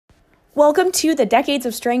Welcome to the Decades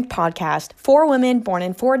of Strength podcast. 4 women born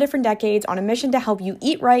in 4 different decades on a mission to help you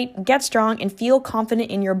eat right, get strong, and feel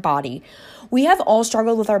confident in your body. We have all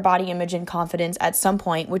struggled with our body image and confidence at some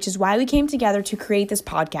point, which is why we came together to create this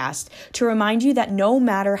podcast, to remind you that no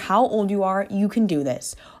matter how old you are, you can do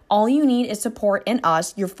this. All you need is support in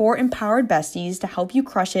us, your 4 empowered besties, to help you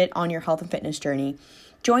crush it on your health and fitness journey.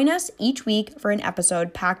 Join us each week for an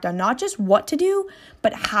episode packed on not just what to do,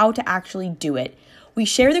 but how to actually do it. We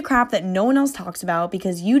share the crap that no one else talks about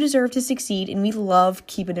because you deserve to succeed, and we love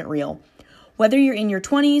keeping it real. Whether you're in your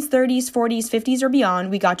 20s, 30s, 40s, 50s, or beyond,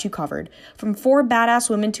 we got you covered. From 4 badass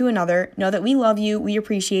women to another, know that we love you, we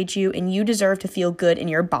appreciate you, and you deserve to feel good in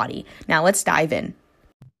your body. Now let's dive in.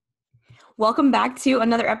 Welcome back to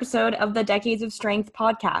another episode of the Decades of Strength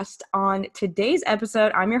podcast. On today's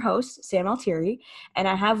episode, I'm your host, Sam Altieri, and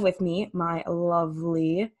I have with me my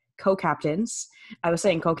lovely co-captains. I was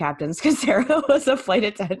saying co-captains because Sarah was a flight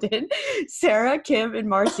attendant. Sarah, Kim, and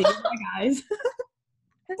Marcy. Hi, guys.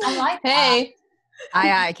 I like Hey.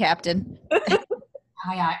 Aye, Captain.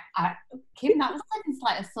 Aye. Kim, that was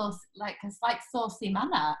like a slight saucy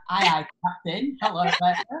manner. Aye, Captain. Hello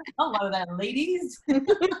there. Hello there, ladies.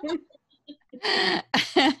 Like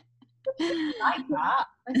that.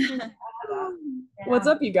 What's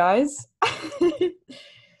up, you guys?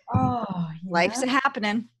 Life's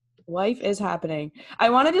happening. Life is happening. I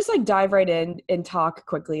want to just dive right in and talk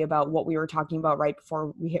quickly about what we were talking about right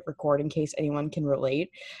before we hit record in case anyone can relate,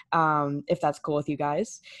 if that's cool with you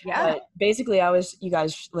guys. Yeah. But basically, you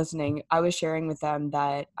guys listening, I was sharing with them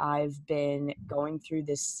that I've been going through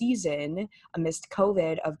this season amidst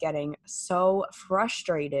COVID of getting so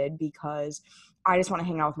frustrated because I just want to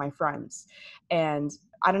hang out with my friends. And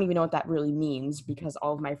I don't even know what that really means because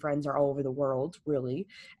all of my friends are all over the world, really.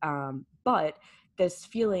 But this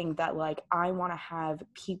feeling that I want to have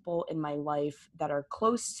people in my life that are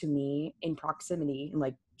close to me in proximity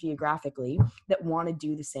and geographically that want to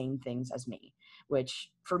do the same things as me,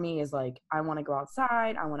 which for me is I want to go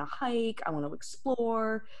outside, I want to hike, I want to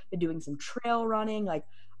explore, been doing some trail running.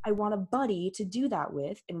 I want a buddy to do that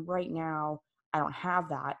with. And right now I don't have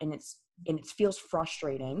that. And it feels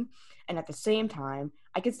frustrating. And at the same time,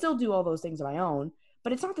 I could still do all those things on my own,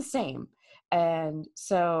 but it's not the same. And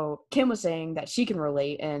so Kim was saying that she can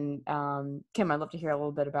relate. And Kim, I'd love to hear a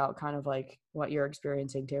little bit about kind of what you're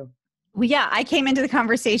experiencing too. Well, yeah, I came into the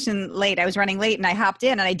conversation late. I was running late and I hopped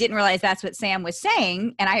in and I didn't realize that's what Sam was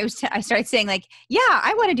saying. And I started saying yeah,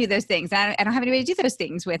 I want to do those things. I don't have anybody to do those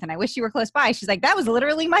things with. And I wish you were close by. She's like, that was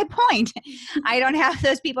literally my point. I don't have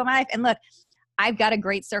those people in my life. And look, I've got a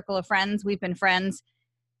great circle of friends. We've been friends.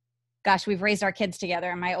 Gosh, we've raised our kids together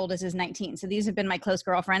and my oldest is 19. So these have been my close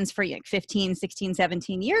girlfriends for 15, 16,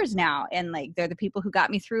 17 years now. And they're the people who got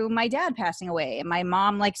me through my dad passing away and my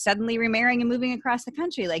mom suddenly remarrying and moving across the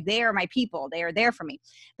country. They are my people. They are there for me.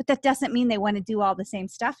 But that doesn't mean they want to do all the same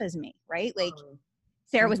stuff as me, right?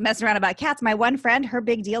 Sarah was messing around about cats. My one friend, her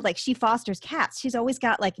big deal, she fosters cats. She's always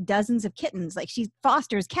got dozens of kittens. She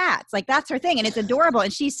fosters cats. That's her thing. And it's adorable.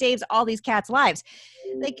 And she saves all these cats' lives.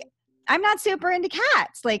 I'm not super into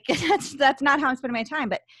cats. That's not how I'm spending my time.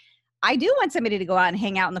 But I do want somebody to go out and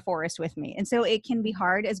hang out in the forest with me. And so it can be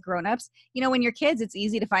hard as grownups. When you're kids, it's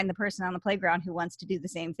easy to find the person on the playground who wants to do the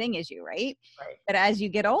same thing as you, right? But as you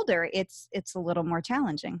get older, it's a little more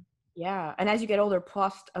challenging. Yeah. And as you get older,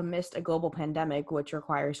 plus amidst a global pandemic, which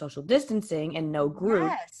requires social distancing and no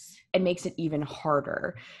group, it makes it even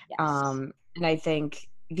harder. Yes. And I think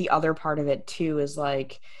the other part of it too is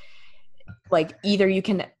either you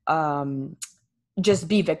can just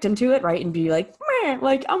be victim to it, right? And be meh, I'm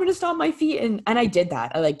going to stomp my feet. And I did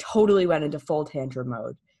that. I totally went into full tantrum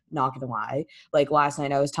mode. Not gonna lie. Last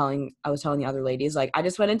night I was telling the other ladies, I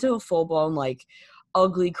just went into a full blown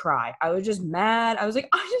ugly cry. I was just mad. I was I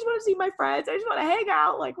just want to see my friends. I just want to hang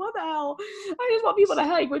out. What the hell? I just want people to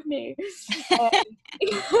hang with me.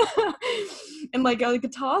 And like a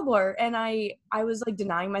toddler. And I was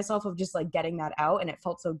denying myself of just getting that out. And it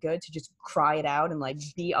felt so good to just cry it out and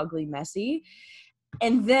be ugly, messy.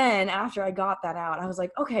 And then after I got that out, I was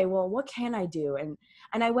okay, well, what can I do? And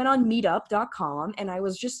I went on meetup.com and I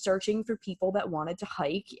was just searching for people that wanted to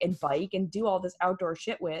hike and bike and do all this outdoor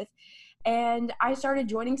shit with. And I started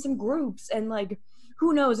joining some groups and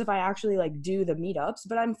who knows if I actually do the meetups,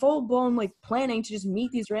 but I'm full blown planning to just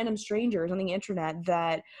meet these random strangers on the internet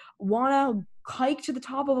that want to hike to the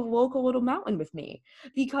top of a local little mountain with me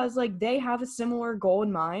because they have a similar goal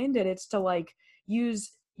in mind, and it's to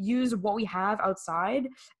use what we have outside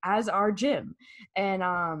as our gym. And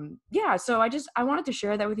so I wanted to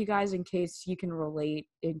share that with you guys in case you can relate,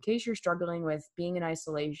 in case you're struggling with being in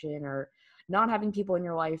isolation or not having people in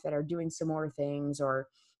your life that are doing similar things, or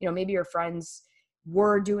maybe your friends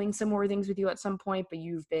were doing similar things with you at some point, but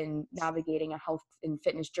you've been navigating a health and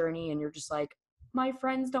fitness journey and you're just like, my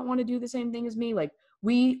friends don't want to do the same thing as me. Like,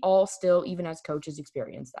 we all still, even as coaches,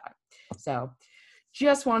 experience that. So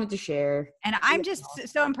just wanted to share. And I'm just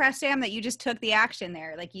so impressed, Sam, that you just took the action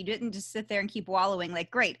there. Like, you didn't just sit there and keep wallowing.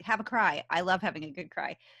 Like, great, have a cry. I love having a good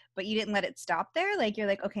cry. But you didn't let it stop there. Like, you're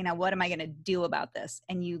like, okay, now what am I going to do about this?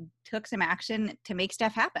 And you took some action to make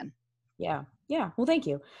stuff happen. Yeah. Yeah. Well, thank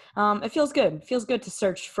you. It feels good. It feels good to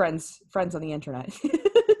search friends on the internet.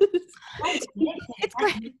 It's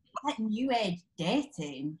great. Like new age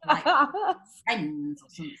dating, like friends or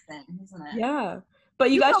something, isn't it? Yeah.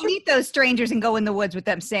 But you guys should meet those strangers and go in the woods with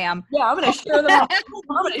them, Sam. Yeah, I'm going to share them.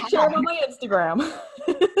 I'm going to share them on my Instagram.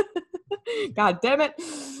 God damn it.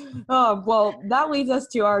 Well, that leads us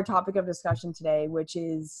to our topic of discussion today, which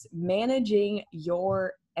is managing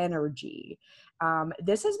your energy.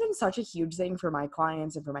 This has been such a huge thing for my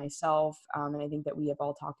clients and for myself. And I think that we have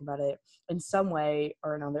all talked about it in some way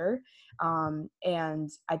or another. And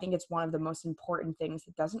I think it's one of the most important things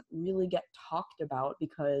that doesn't really get talked about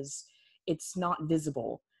because it's not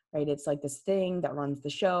visible, right? It's like this thing that runs the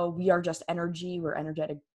show. We are just energy. We're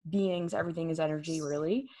energetic beings. Everything is energy,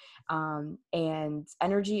 really. And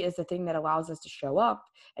energy is the thing that allows us to show up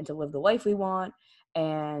and to live the life we want.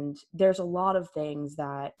 And there's a lot of things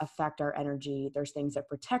that affect our energy. There's things that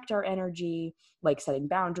protect our energy, like setting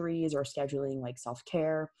boundaries or scheduling like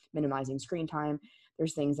self-care, minimizing screen time.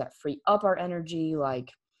 There's things that free up our energy,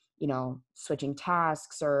 like, switching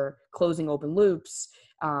tasks or closing open loops,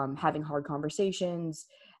 having hard conversations.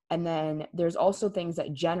 And then there's also things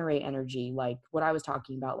that generate energy, like what I was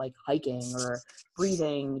talking about, like hiking or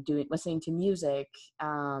breathing, listening to music,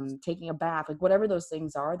 taking a bath, like whatever those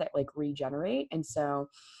things are that like regenerate. And so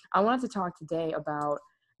I wanted to talk today about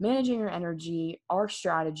managing your energy, our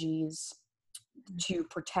strategies to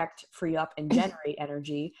protect, free up, and generate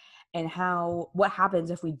energy, and what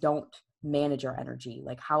happens if we don't manage our energy,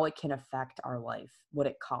 like how it can affect our life, what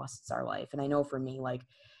it costs our life. And I know for me, like,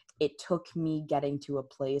 it took me getting to a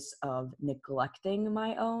place of neglecting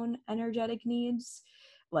my own energetic needs,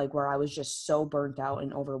 like where I was just so burnt out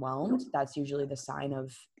and overwhelmed. That's usually the sign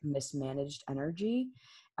of mismanaged energy.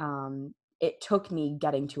 It took me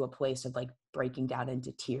getting to a place of like breaking down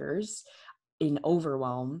into tears in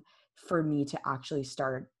overwhelm for me to actually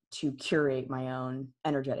start to curate my own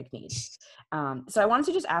energetic needs. So I wanted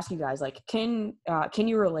to just ask you guys, like, can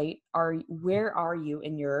you relate? Where are you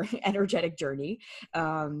in your energetic journey?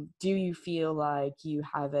 Do you feel like you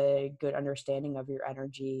have a good understanding of your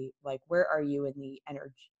energy? Like, where are you in the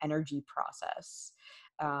energy process?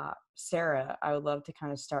 Sarah, I would love to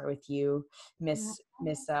kind of start with you, Miss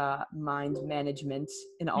Mind Management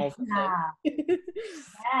in all of things.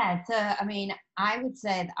 Yeah. So, I mean, I would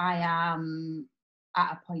say that I am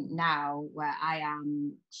at a point now where I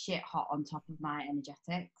am shit hot on top of my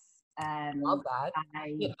energetics. Love that.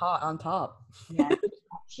 Shit hot on top. Yeah,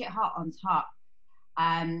 shit hot on top.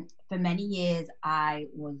 For many years I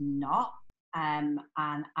was not. And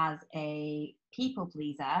as a people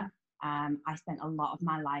pleaser, I spent a lot of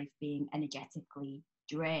my life being energetically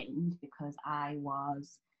drained because I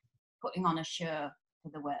was putting on a show for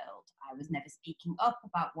the world. I was never speaking up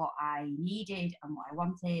about what I needed and what I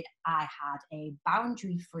wanted. I had a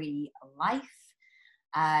boundary-free life.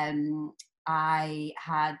 I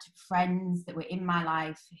had friends that were in my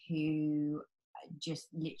life who just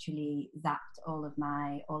literally zapped all of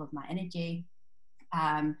my energy.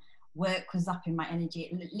 Work was zapping my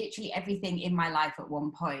energy. Literally everything in my life at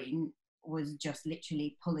one point was just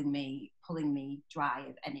literally pulling me dry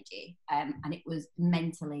of energy. And it was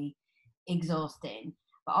mentally exhausting.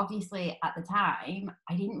 But obviously at the time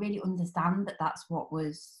I didn't really understand that that's what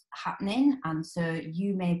was happening. And so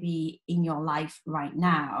you may be in your life right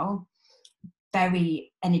now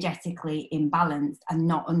very energetically imbalanced and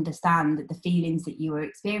not understand the feelings that you were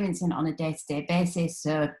experiencing on a day-to-day basis.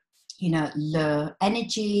 So, low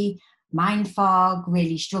energy, mind fog,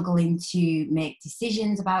 really struggling to make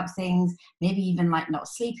decisions about things, maybe even like not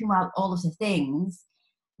sleeping well, all of the things.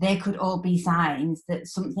 They could all be signs that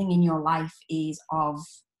something in your life is of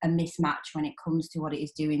a mismatch when it comes to what it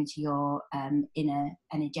is doing to your inner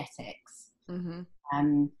energetics.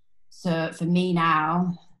 Mm-hmm. So for me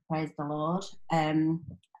now, praise the Lord,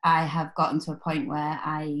 I have gotten to a point where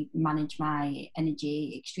I manage my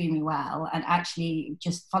energy extremely well. And actually,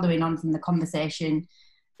 just following on from the conversation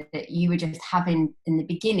that you were just having in the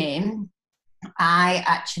beginning, I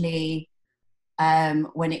actually...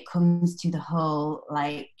 when it comes to the whole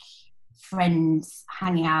like friends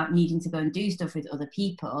hanging out, needing to go and do stuff with other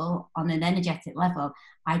people on an energetic level,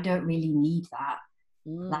 I don't really need that.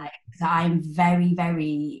 Like, so I'm very,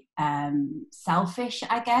 very selfish,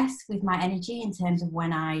 I guess, with my energy in terms of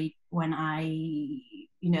when I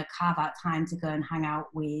carve out time to go and hang out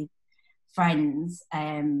with friends.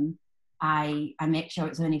 I make sure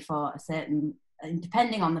it's only for a certain,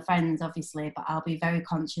 depending on the friends, obviously, but I'll be very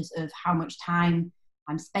conscious of how much time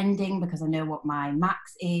I'm spending because I know what my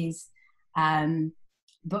max is.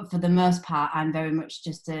 But for the most part, I'm very much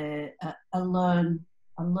just a lone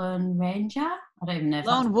ranger. I don't even know if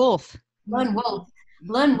Lone wolf. Lone wolf.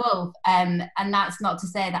 Lone wolf. And that's not to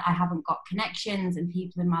say that I haven't got connections and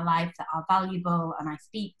people in my life that are valuable and I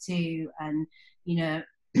speak to and,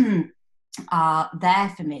 are there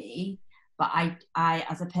for me. But I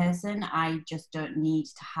as a person, I just don't need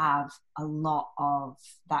to have a lot of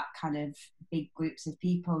that kind of big groups of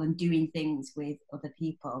people and doing things with other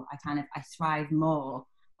people. I thrive more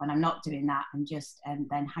when I'm not doing that and just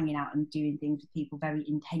then hanging out and doing things with people very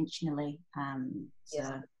intentionally. Yeah,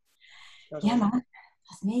 man,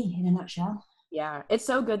 that's me in a nutshell. Yeah, it's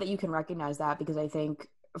so good that you can recognize that, because I think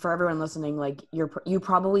for everyone listening, like you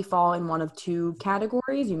probably fall in one of two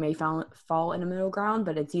categories. You may fall in a middle ground,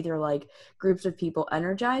 but it's either like groups of people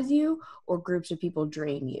energize you or groups of people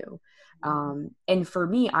drain you. And for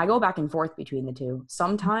me, I go back and forth between the two.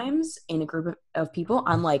 Sometimes in a group of people,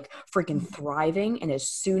 I'm like freaking thriving, and as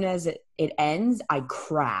soon as it ends, I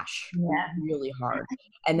crash really hard.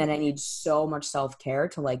 And then I need so much self-care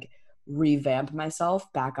to like revamp myself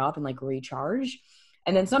back up and like recharge.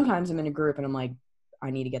 And then sometimes I'm in a group and I'm like, I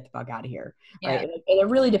need to get the fuck out of here. Right. It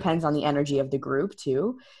really depends on the energy of the group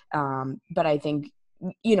too. But I think,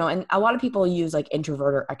 and a lot of people use like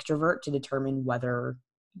introvert or extrovert to determine whether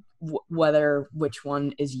which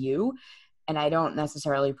one is you. And I don't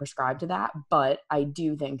necessarily prescribe to that, but I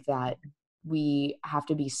do think that we get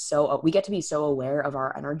to be so aware of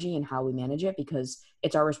our energy and how we manage it, because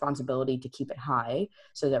it's our responsibility to keep it high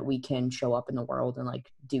so that we can show up in the world and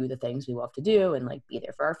like do the things we love to do and like be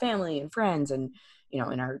there for our family and friends and,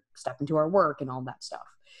 in our step into our work and all that stuff.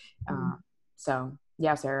 So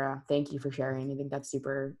yeah, Sarah, thank you for sharing. I think that's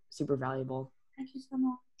super, super valuable. Thank you so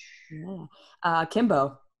much. Yeah.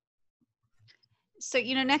 Kimbo. So,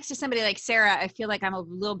 next to somebody like Sarah, I feel like I'm a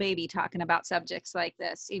little baby talking about subjects like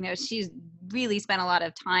this. She's really spent a lot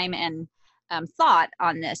of time and thought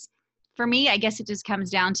on this. For me, I guess it just comes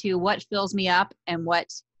down to what fills me up and what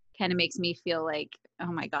kind of makes me feel like,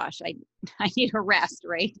 oh my gosh, I need a rest,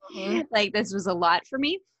 right? Mm-hmm. Like this was a lot for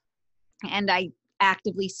me. And I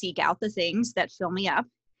actively seek out the things that fill me up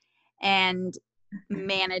and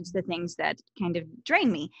manage the things that kind of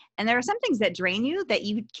drain me. And there are some things that drain you that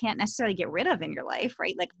you can't necessarily get rid of in your life,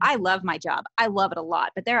 right? Like I love my job. I love it a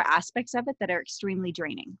lot, but there are aspects of it that are extremely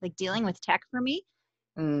draining. Like dealing with tech for me,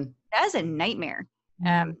 that is a nightmare.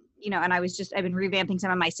 And I've been revamping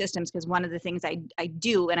some of my systems because one of the things I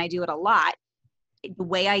do, and I do it a lot, the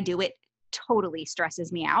way I do it totally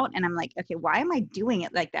stresses me out. And I'm like, okay, why am I doing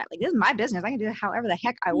it like that? Like, this is my business. I can do it however the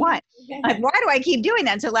heck I want. Like, why do I keep doing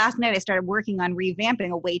that? And so last night I started working on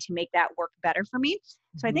revamping a way to make that work better for me.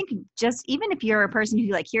 So I think just, even if you're a person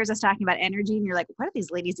who like hears us talking about energy and you're like, what are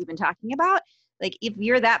these ladies even talking about? Like, if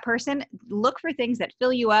you're that person, look for things that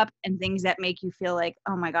fill you up and things that make you feel like,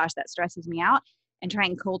 oh my gosh, that stresses me out, and try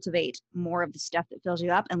and cultivate more of the stuff that fills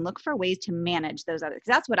you up and look for ways to manage those others.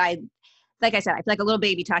 Because that's what like I said, I feel like a little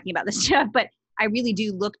baby talking about this stuff, but I really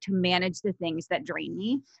do look to manage the things that drain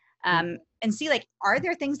me, and see, like, are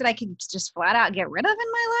there things that I could just flat out get rid of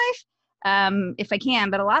in my life? If I can,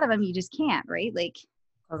 but a lot of them you just can't, right? Like,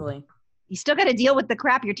 totally. You still got to deal with the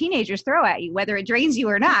crap your teenagers throw at you, whether it drains you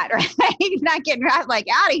or not, right? You're not getting like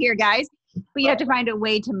out of here, guys. But you have to find a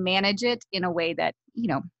way to manage it in a way that,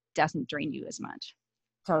 doesn't drain you as much.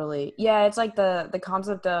 Totally. Yeah, it's like the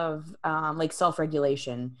concept of like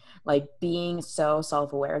self-regulation, like being so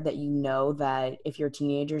self-aware that that if your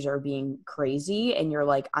teenagers are being crazy and you're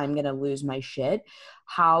like, I'm going to lose my shit,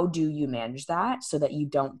 how do you manage that so that you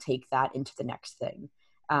don't take that into the next thing?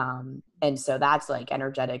 And so that's like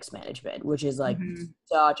energetics management, which is like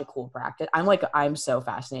such a cool practice. I'm so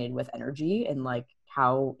fascinated with energy and like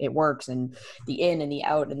how it works and the in and the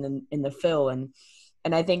out and then in the fill.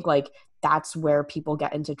 And I think like that's where people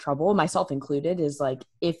get into trouble, myself included, is like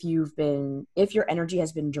if your energy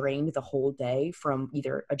has been drained the whole day from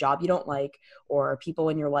either a job you don't like or people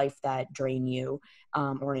in your life that drain you,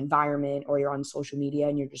 or an environment, or you're on social media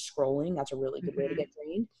and you're just scrolling, that's a really good way to get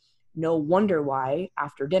drained. No wonder why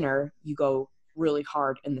after dinner you go really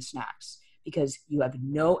hard in the snacks, because you have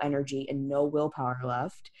no energy and no willpower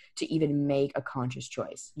left to even make a conscious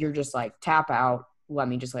choice. You're just like, tap out, let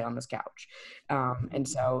me just lay on this couch. And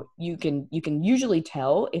so you can usually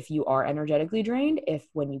tell if you are energetically drained if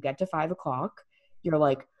when you get to 5 o'clock you're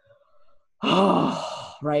like,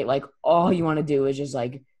 oh, right. Like all you want to do is just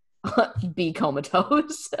like be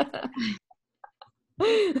comatose.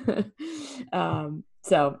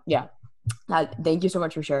 So yeah, thank you so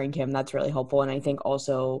much for sharing, Kim. That's really helpful. And I think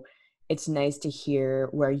also it's nice to hear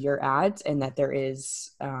where you're at and that there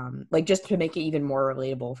is like just to make it even more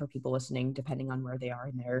relatable for people listening, depending on where they are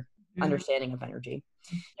in their understanding of energy.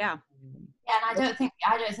 Yeah. Yeah, and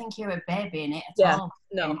I don't think you're a baby in it at Yeah, all.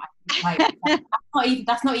 no. Like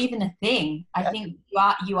that's not even a thing. I think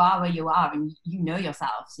you are where you are, and you know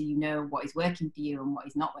yourself, so you know what is working for you and what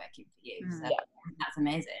is not working for you. So that's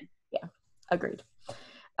amazing. Yeah, agreed.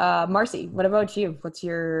 Marcy, what about you? What's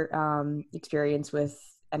your experience with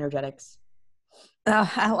energetics?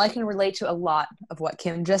 I can relate to a lot of what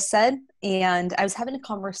Kim just said. And I was having a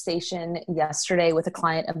conversation yesterday with a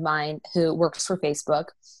client of mine who works for Facebook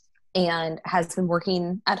and has been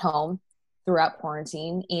working at home throughout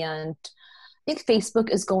quarantine. And I think Facebook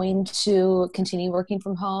is going to continue working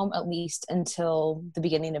from home at least until the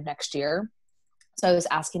beginning of next year. So I was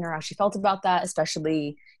asking her how she felt about that,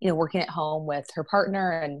 especially, working at home with her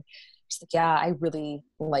partner. And she's like, yeah, I really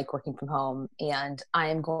like working from home. And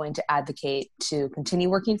I'm going to advocate to continue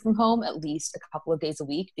working from home at least a couple of days a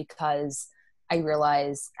week because I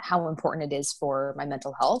realize how important it is for my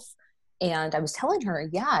mental health. And I was telling her,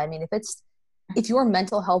 yeah, I mean, if your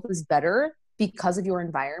mental health is better because of your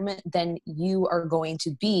environment, then you are going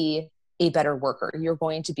to be a better worker. You're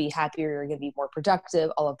going to be happier. You're going to be more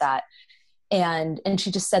productive, all of that. And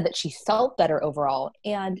she just said that she felt better overall.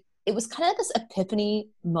 And it was kind of this epiphany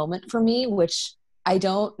moment for me, which I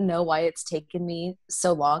don't know why it's taken me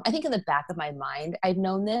so long. I think in the back of my mind, I've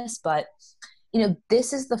known this, but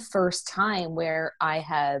this is the first time where I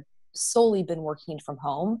have solely been working from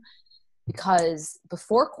home, because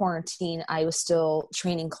before quarantine, I was still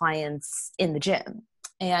training clients in the gym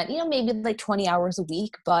and, maybe like 20 hours a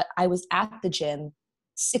week, but I was at the gym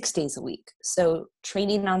 6 days a week. So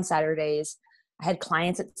training on Saturdays, I had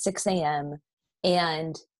clients at 6 a.m.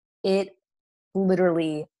 and it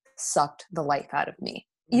literally sucked the life out of me.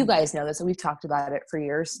 You guys know this, and we've talked about it for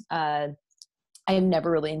years. I have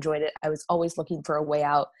never really enjoyed it. I was always looking for a way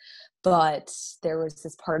out, but there was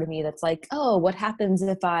this part of me that's like, oh, what happens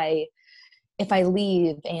if I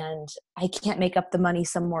leave and I can't make up the money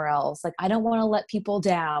somewhere else? Like, I don't want to let people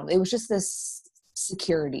down. It was just this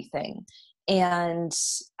security thing. And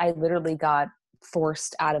I literally got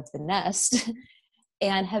forced out of the nest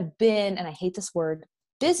and have been, and I hate this word,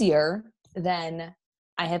 busier than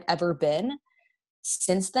I have ever been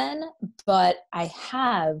since then, but I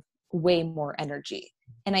have way more energy.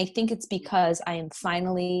 And I think it's because I am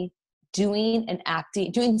finally doing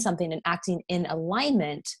something and acting in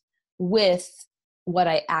alignment with what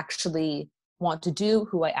I actually want to do,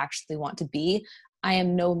 who I actually want to be. I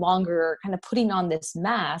am no longer kind of putting on this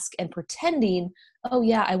mask and pretending, oh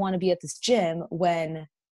yeah, I want to be at this gym when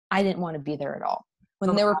I didn't want to be there at all.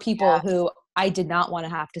 When there were people who I did not want to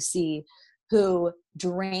have to see, who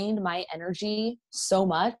drained my energy so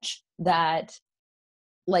much that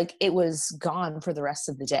like it was gone for the rest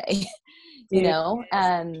of the day,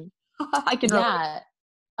 I can relate.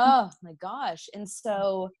 Oh my gosh. And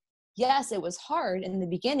so, yes, it was hard in the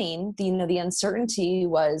beginning. The uncertainty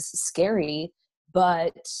was scary,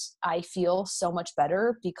 but I feel so much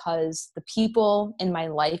better because the people in my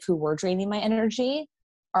life who were draining my energy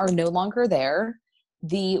are no longer there.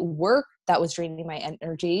 The work that was draining my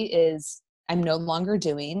energy I'm no longer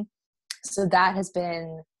doing. So that has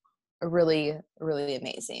been really, really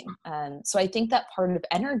amazing. So I think that part of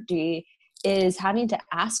energy is having to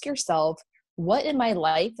ask yourself, what in my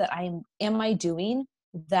life that am I doing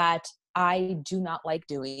that I do not like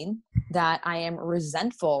doing, that I am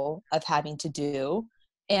resentful of having to do?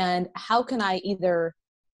 And how can I either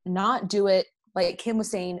not do it, like Kim was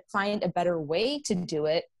saying, find a better way to do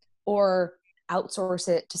it, or outsource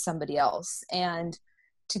it to somebody else? And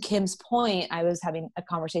to Kim's point, I was having a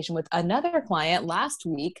conversation with another client last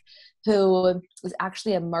week who was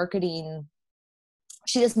actually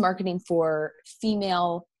she does marketing for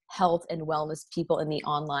female health and wellness people in the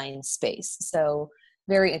online space. So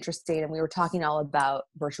very interesting. And we were talking all about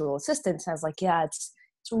virtual assistants. I was like, yeah, it's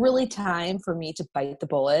really time for me to bite the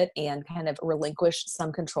bullet and kind of relinquish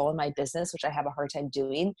some control in my business, which I have a hard time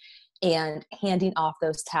doing, and handing off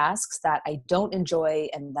those tasks that I don't enjoy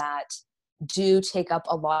and that do take up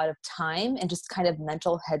a lot of time and just kind of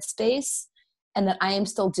mental headspace, and that I am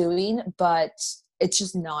still doing, but it's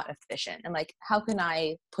just not efficient. And like, how can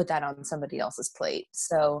I put that on somebody else's plate?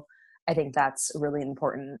 So I think that's really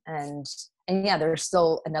important. And yeah, there's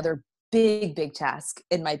still another big task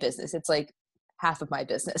in my business. It's like, half of my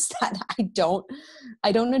business that I don't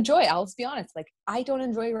enjoy. I'll just be honest. Like, I don't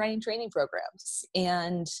enjoy writing training programs,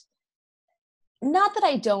 and not that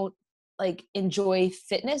I don't like enjoy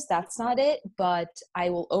fitness. That's not it, but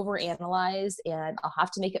I will overanalyze and I'll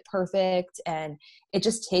have to make it perfect. And it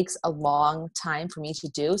just takes a long time for me to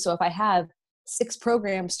do. So if I have 6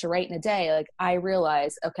 programs to write in a day, like, I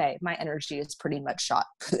realize, okay, my energy is pretty much shot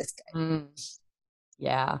for this day.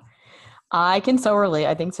 Yeah. I can so relate.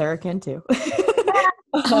 I think Sarah can too.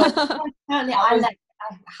 Totally. I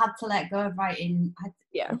had to let go of writing.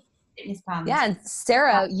 Fitness plans. Yeah, and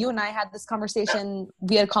Sarah, you and I had this conversation.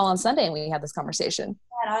 We had a call on Sunday, and we had this conversation.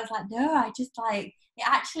 And I was like, no, I just like it.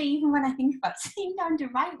 Actually, even when I think about sitting down to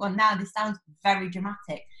write one now, this sounds very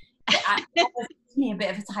dramatic. It actually gives me a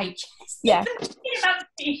bit of a tight chest. Yeah,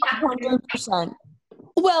 100%.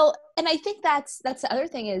 Well, and I think that's the other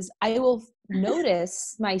thing is I will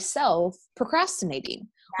notice myself procrastinating.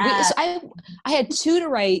 Yeah. So I had 2 to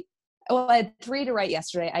write. Well, I had 3 to write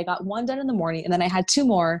yesterday. I got 1 done in the morning, and then I had 2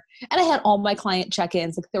 more, and I had all my client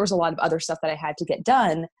check-ins. Like, there was a lot of other stuff that I had to get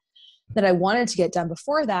done that I wanted to get done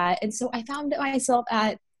before that. And so I found myself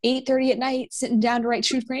at 8:30 at night sitting down to write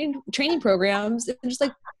true training programs. And just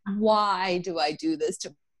like, why do I do this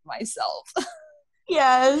to myself?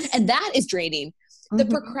 Yes. And that is draining. The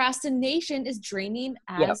procrastination is draining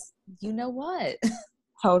as you know what.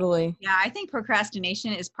 Totally. Yeah, I think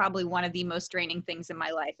procrastination is probably one of the most draining things in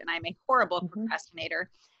my life. And I'm a horrible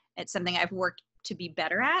procrastinator. It's something I've worked to be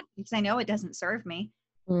better at because I know it doesn't serve me.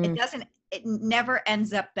 It never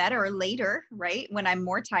ends up better later, right? When I'm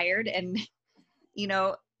more tired and, you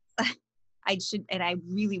know, I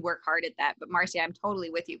really work hard at that. But Marcy, I'm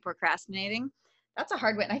totally with you. Procrastinating, that's a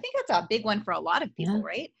hard one. I think that's a big one for a lot of people,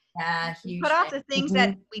 right? Yeah, huge. Put off the things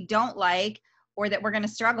that we don't like or that we're going to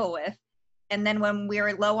struggle with. And then when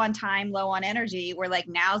we're low on time, low on energy, we're like,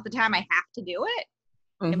 now's the time I have to do it.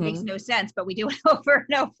 It makes no sense, but we do it over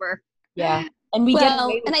and over. Yeah. And we get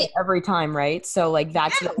away with it every time, right? So like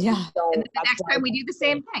that's and the next time we do the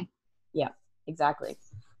same thing. Yeah, exactly.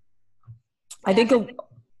 I think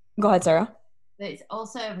go ahead, Sarah. But it's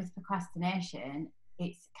also with procrastination,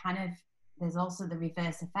 it's kind of there's also the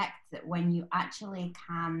reverse effect that when you actually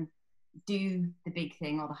can do the big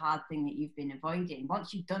thing or the hard thing that you've been avoiding,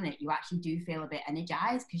 once you've done it, you actually do feel a bit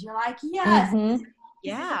energized because you're like, yes,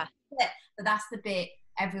 yeah. But that's the bit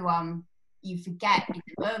everyone you forget in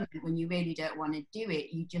the moment when you really don't want to do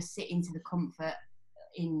it. You just sit into the comfort,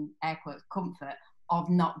 in air quotes, comfort of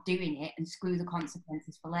not doing it and screw the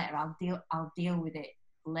consequences for later. I'll deal with it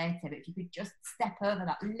later. But if you could just step over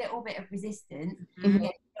that little bit of resistance, get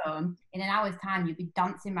it done, in an hour's time you'd be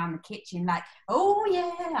dancing around the kitchen like, oh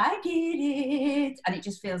yeah, I did it, and it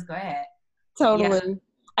just feels great. Totally. Yeah.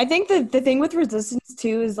 I think the thing with resistance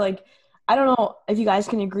too is like, I don't know if you guys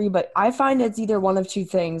can agree, but I find it's either one of 2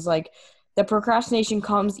 things. Like, the procrastination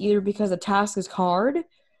comes either because the task is hard,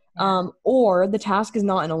 or the task is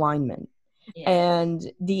not in alignment. Yeah. And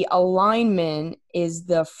the alignment is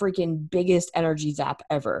the freaking biggest energy zap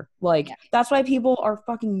ever. Like, that's why people are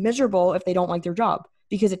fucking miserable if they don't like their job,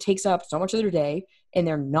 because it takes up so much of their day and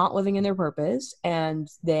they're not living in their purpose and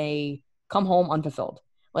they come home unfulfilled.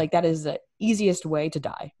 Like, that is the easiest way to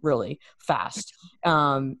die, really fast.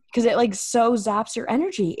 Because it like so zaps your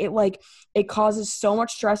energy. It causes so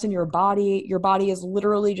much stress in your body. Your body is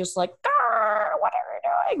literally just like, what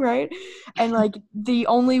are you doing, right? And like the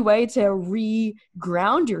only way to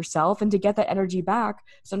re-ground yourself and to get that energy back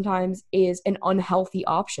sometimes is an unhealthy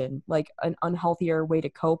option, like an unhealthier way to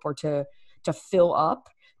cope or to fill up,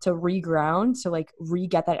 to reground, to like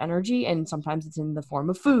re-get that energy. And sometimes it's in the form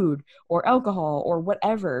of food or alcohol or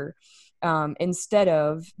whatever, instead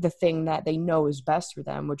of the thing that they know is best for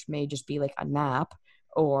them, which may just be like a nap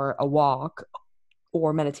or a walk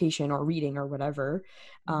or meditation or reading or whatever.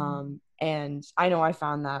 And I know I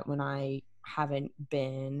found that when I haven't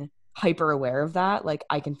been hyper aware of that, like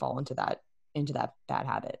I can fall into that bad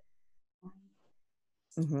habit.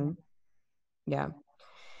 Yeah.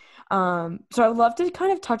 So I'd love to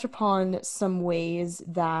kind of touch upon some ways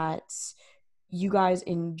that you guys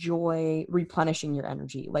enjoy replenishing your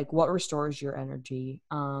energy. Like, what restores your energy?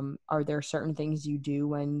 Are there certain things you do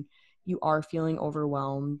when you are feeling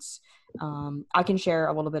overwhelmed? I can share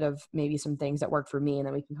a little bit of maybe some things that work for me, and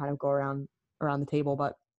then we can kind of go around the table.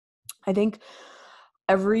 But I think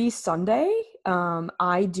every Sunday,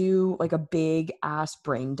 I do like a big ass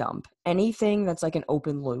brain dump. Anything that's like an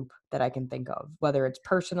open loop that I can think of, whether it's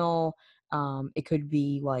personal, it could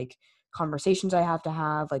be like conversations I have to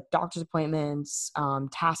have, like doctor's appointments,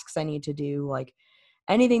 tasks I need to do, like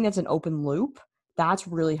anything that's an open loop that's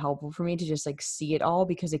really helpful for me to just like see it all,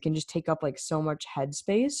 because it can just take up like so much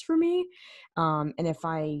headspace for me. And if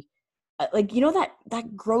I like, you know,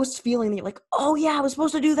 that gross feeling that you're like, oh yeah, I was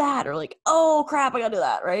supposed to do that, or like, oh crap, I gotta do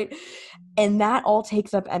that, right? And that all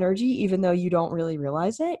takes up energy, even though you don't really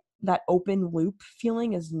realize it. That open loop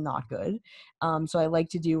feeling is not good. So I like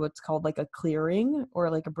to do what's called like a clearing,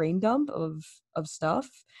 or like a brain dump of stuff.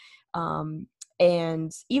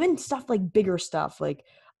 And even stuff like bigger stuff, like,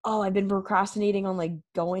 oh, I've been procrastinating on like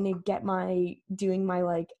going to get doing my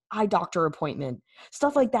like eye doctor appointment,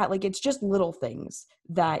 stuff like that. Like, it's just little things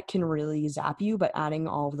that can really zap you, but adding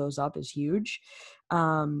all of those up is huge.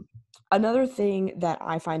 Another thing that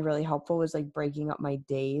I find really helpful is like breaking up my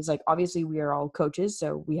days. Like, obviously we are all coaches,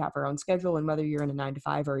 so we have our own schedule, and whether you're in a 9 to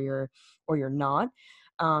 5 or you're not,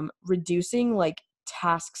 reducing like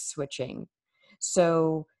task switching.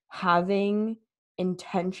 So having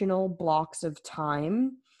intentional blocks of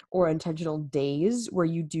time or intentional days where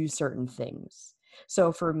you do certain things.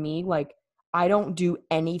 So for me, like, I don't do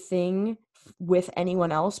anything with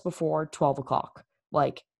anyone else before 12 o'clock.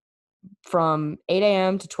 Like, from 8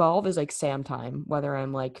 a.m. to 12 is like Sam time, whether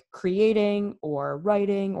I'm like creating or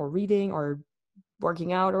writing or reading or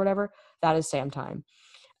working out or whatever, that is Sam time.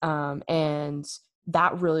 And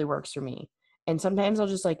that really works for me. And sometimes I'll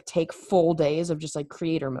just like take full days of just like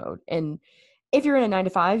creator mode. And if you're in a 9 to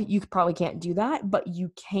 5, you probably can't do that, but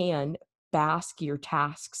you can bask your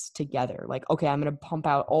tasks together. Like, okay, I'm going to pump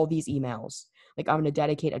out all these emails. Like, I'm going to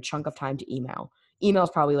dedicate a chunk of time to email. Email is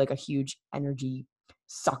probably like a huge energy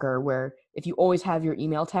sucker, where if you always have your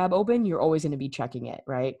email tab open, you're always going to be checking it,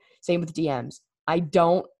 right? Same with DMs. I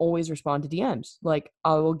don't always respond to DMs. Like,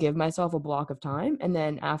 I will give myself a block of time, and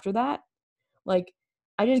then after that, like,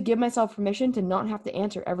 I just give myself permission to not have to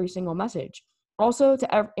answer every single message. Also,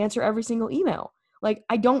 to answer every single email. Like,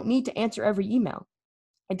 I don't need to answer every email.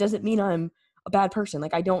 It doesn't mean I'm a bad person.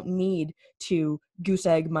 Like, I don't need to goose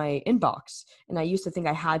egg my inbox. And I used to think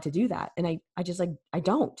I had to do that. And I just like, I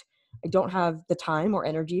don't have the time or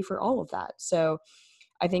energy for all of that. So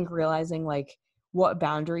I think realizing like, what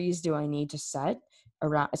boundaries do I need to set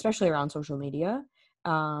around, especially around social media,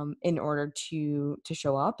 in order to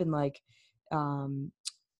show up, and like,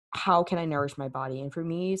 how can I nourish my body? And for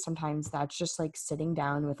me, sometimes that's just like sitting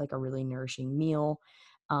down with like a really nourishing meal,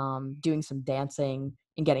 doing some dancing,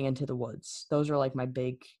 and getting into the woods. Those are like my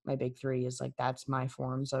big three. Is like, that's my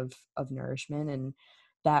forms of nourishment, and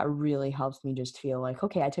that really helps me just feel like,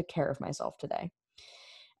 okay, I took care of myself today.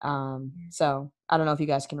 So I don't know if you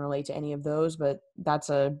guys can relate to any of those, but that's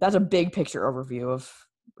a big picture overview of,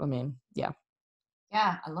 I mean, yeah.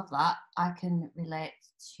 Yeah, I love that. I can relate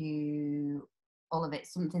to all of it.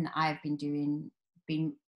 Something that I've been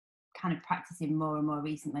kind of practicing more and more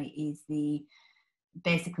recently is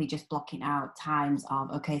basically just blocking out times of,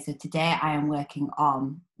 okay, so today I am working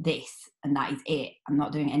on this, and that is it. I'm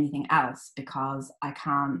not doing anything else, because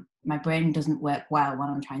my brain doesn't work well when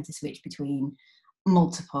I'm trying to switch between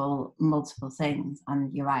multiple things.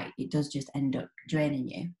 And you're right, it does just end up draining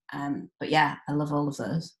you. But yeah, I love all of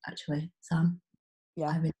those, actually, Sam. Yeah,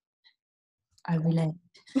 I relate.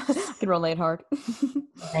 I can relate hard.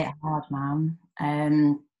 Relate hard,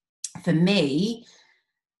 man. For me,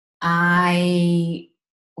 I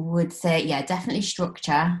would say, yeah, definitely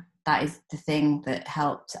structure. That is the thing that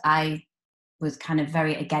helped. I was kind of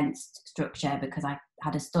very against structure, because I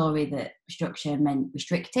had a story that structure meant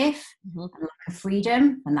restrictive and lack of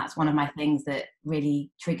freedom. And that's one of my things that really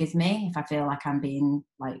triggers me. If I feel like I'm being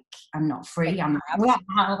like, I'm not free, I'm like,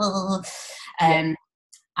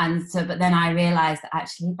 and so, but then I realized that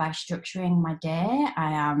actually by structuring my day,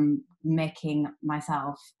 I am making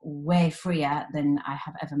myself way freer than I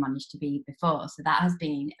have ever managed to be before. So that has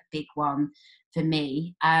been a big one for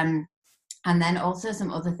me. And then also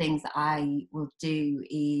some other things that I will do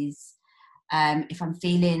is, if I'm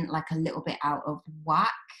feeling like a little bit out of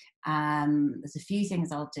whack, there's a few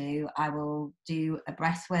things I'll do. I will do a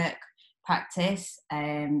breathwork practice,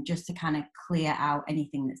 just to kind of clear out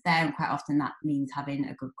anything that's there, and quite often that means having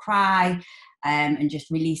a good cry, and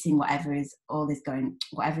just releasing whatever is going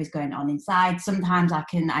on inside. Sometimes I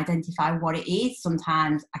can identify what it is,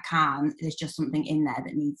 sometimes I can't. There's just something in there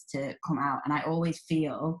that needs to come out, and I always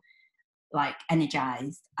feel like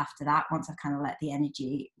energized after that, once I've kind of let the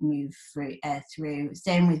energy move through.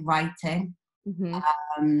 Same with writing.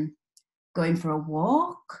 Going for a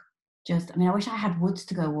walk. I wish I had woods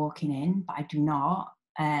to go walking in, but I do not.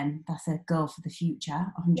 That's a goal for the future,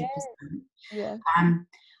 100%. Yeah.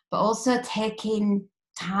 But also taking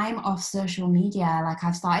time off social media. Like,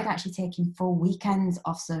 I've started actually taking full weekends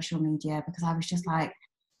off social media, because I was just like,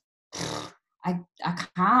 I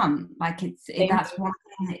can't. Like that's one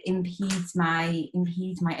thing that impedes my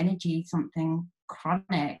energy, something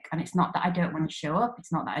chronic. And it's not that I don't want to show up.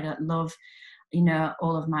 It's not that I don't love,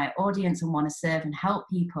 all of my audience and want to serve and help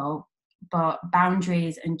people. But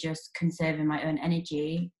boundaries and just conserving my own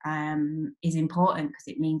energy is important, because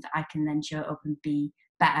it means that I can then show up and be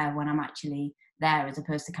better when I'm actually there, as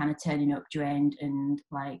opposed to kind of turning up drained and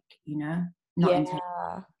not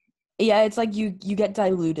yeah, it's like you get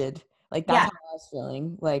diluted. Like that's how I was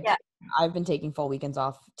feeling. Like I've been taking full weekends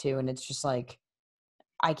off too, and it's just like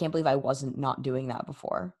I can't believe I wasn't not doing that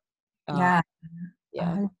before. Yeah.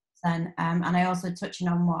 100%. And I also, touching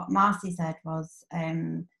on what Marcy said, was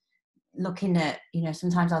looking at,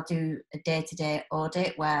 sometimes I'll do a day-to-day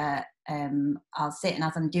audit where I'll sit, and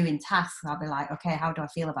as I'm doing tasks, I'll be like, okay, how do I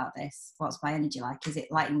feel about this? What's my energy like? Is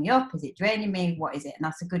it lighting me up? Is it draining me? What is it? And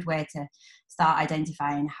that's a good way to start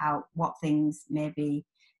identifying what things maybe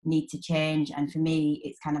need to change. And for me,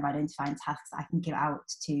 it's kind of identifying tasks I can give out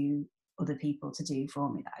to other people to do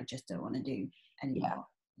for me that I just don't want to do anymore.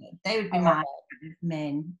 They would be my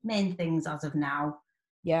main things as of now.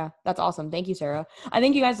 Yeah, that's awesome. Thank you, Sarah. I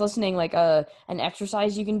think you guys listening, like an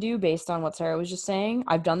exercise you can do based on what Sarah was just saying.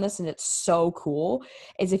 I've done this and it's so cool.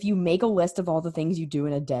 Is if you make a list of all the things you do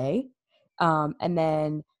in a day, and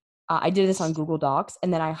then I did this on Google Docs,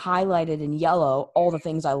 and then I highlighted in yellow all the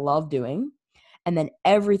things I love doing, and then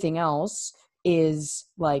everything else is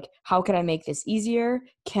like, how can I make this easier?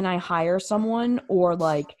 Can I hire someone? Or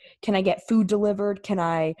like, can I get food delivered?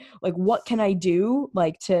 What can I do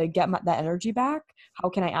like to get that energy back? How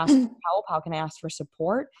can I ask for help? How can I ask for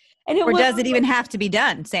support? And or does it even have to be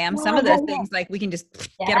done, Sam? Some of those things, like we can just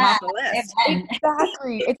get them off the list.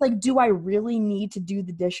 Exactly. It's like, do I really need to do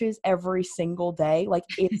the dishes every single day? Like,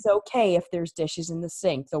 it's okay if there's dishes in the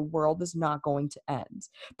sink. The world is not going to end.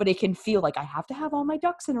 But it can feel like I have to have all my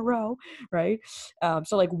ducks in a row, right?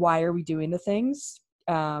 So like, why are we doing the things?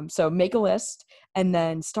 So make a list and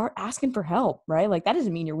then start asking for help, right? Like that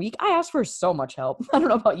doesn't mean you're weak. I ask for so much help. I don't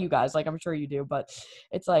know about you guys, like I'm sure you do, but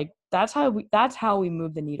it's like that's how we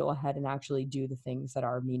move the needle ahead and actually do the things that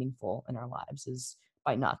are meaningful in our lives, is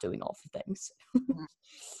by not doing all the things.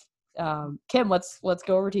 Kim, let's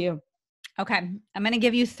go over to you. Okay. I'm going to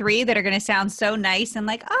give you 3 that are going to sound so nice and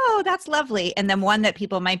like, oh, that's lovely. And then one that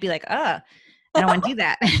people might be like, I don't want to do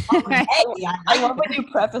that. Right? I love when you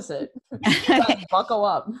preface it. Buckle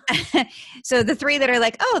up. So the 3 that are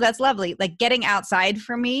like, oh, that's lovely. Like getting outside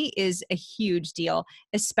for me is a huge deal,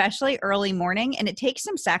 especially early morning. And it takes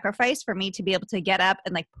some sacrifice for me to be able to get up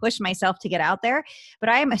and like push myself to get out there. But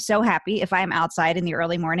I am so happy if I'm outside in the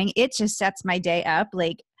early morning. It just sets my day up.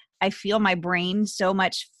 Like I feel my brain so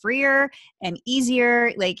much freer and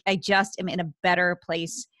easier. Like I just am in a better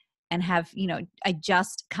place and have, I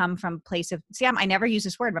just come from a place of, Sam, I never use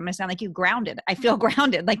this word, but I'm going to sound like you, grounded. I feel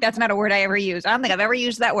grounded. Like that's not a word I ever use. I don't think I've ever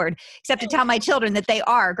used that word except to tell my children that they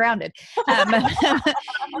are grounded.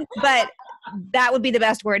 But that would be the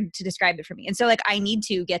best word to describe it for me. And so like, I need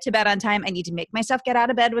to get to bed on time. I need to make myself get out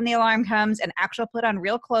of bed when the alarm comes and actually put on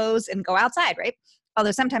real clothes and go outside. Right.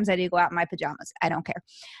 Although sometimes I do go out in my pajamas. I don't care.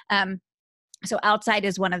 So outside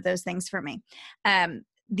is one of those things for me.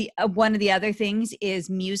 One of the other things is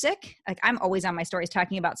music. Like I'm always on my stories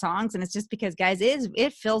talking about songs, and it's just because, guys,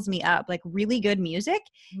 it fills me up. Like really good music,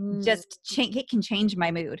 it can change my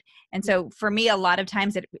mood. And so for me, a lot of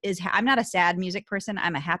times I'm not a sad music person.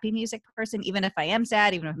 I'm a happy music person. Even if I am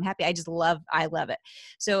sad, even if I'm happy, I love it.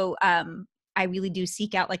 So I really do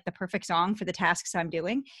seek out like the perfect song for the tasks I'm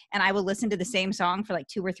doing. And I will listen to the same song for like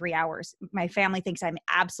 2 or 3 hours. My family thinks I'm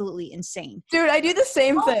absolutely insane. Dude, I do the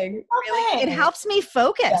same thing. Really? It helps me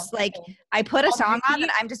focus. Yeah, like I put a song on that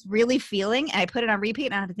I'm just really feeling and I put it on repeat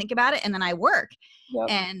and I have to think about it and then I work. Yep.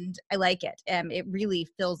 And I like it. It really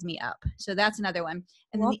fills me up. So that's another one.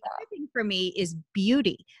 And then the other thing for me is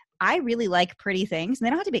beauty. I really like pretty things, and they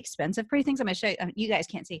don't have to be expensive pretty things. I'm going to show you. You guys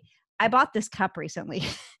can't see. I bought this cup recently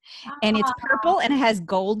and it's purple and it has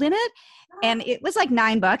gold in it. And it was like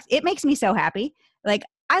 $9. It makes me so happy. Like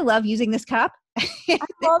I love using this cup. I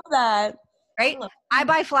love that. Right? I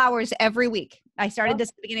buy flowers every week. I started this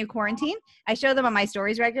at the beginning of quarantine. I show them on my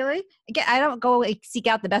stories regularly. Again, I don't go seek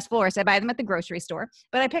out the best florists. I buy them at the grocery store,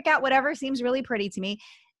 but I pick out whatever seems really pretty to me.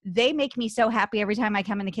 They make me so happy every time I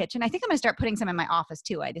come in the kitchen. I think I'm going to start putting some in my office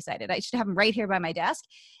too. I decided I should have them right here by my desk.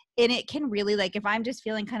 And it can really, like, if I'm just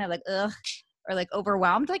feeling kind of like, ugh, or like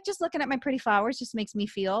overwhelmed, like just looking at my pretty flowers just makes me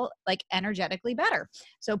feel like energetically better.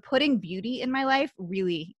 So putting beauty in my life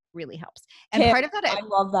really really helps. And Kim, part of that, I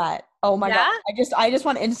love that. Oh my God. I just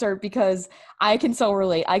want to insert because I can so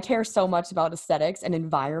relate. I care so much about aesthetics and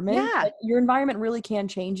environment. Yeah. Like, your environment really can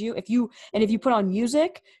change you. If you put on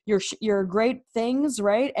music, your great things,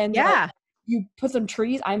 right? And like, you put some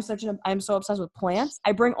trees. I'm so obsessed with plants.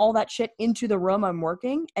 I bring all that shit into the room I'm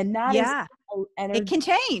working, and that is energy. It can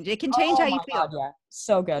change. It can change how you feel. God, yeah.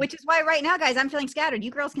 So good. Which is why right now, guys, I'm feeling scattered.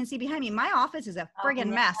 You girls can see behind me. My office is a friggin'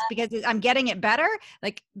 mess because I'm getting it better.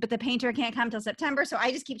 Like, but the painter can't come till September. So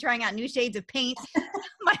I just keep trying out new shades of paint.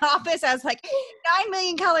 My office has like 9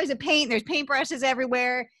 million colors of paint. There's paintbrushes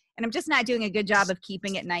everywhere. And I'm just not doing a good job of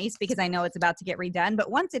keeping it nice because I know it's about to get redone. But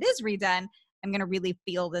once it is redone, I'm going to really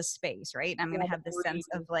feel this space, right? And I'm going to have this sense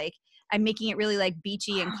of like, I'm making it really like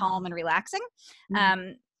beachy and calm and relaxing.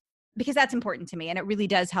 Because that's important to me. And it really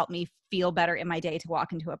does help me feel better in my day to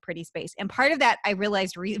walk into a pretty space. And part of that I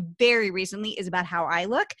realized very recently is about how I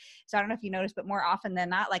look. So I don't know if you noticed, but more often than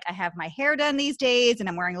not, like I have my hair done these days and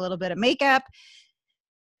I'm wearing a little bit of makeup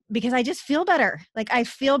because I just feel better. Like I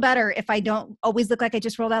feel better if I don't always look like I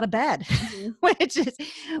just rolled out of bed, which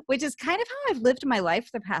is kind of how I've lived my life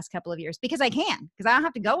the past couple of years because I can, because I don't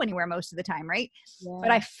have to go anywhere most of the time. Right. Yeah.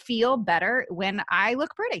 But I feel better when I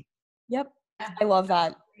look pretty. Yep. I love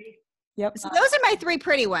that. Yep. So those are my 3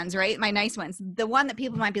 pretty ones, right? My nice ones. The one that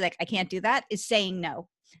people might be like, I can't do that is saying no.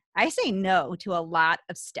 I say no to a lot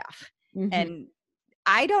of stuff. And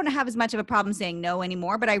I don't have as much of a problem saying no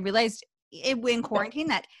anymore, but I realized in quarantine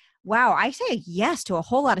that, wow, I say yes to a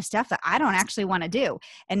whole lot of stuff that I don't actually want to do.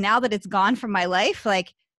 And now that it's gone from my life,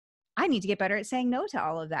 like I need to get better at saying no to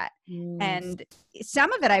all of that. And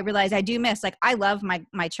some of it I realize I do miss. Like I love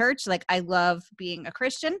my church. Like I love being a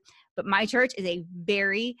Christian, but my church is a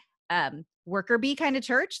very worker bee kind of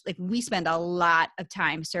church. Like we spend a lot of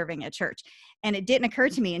time serving at church. And it didn't occur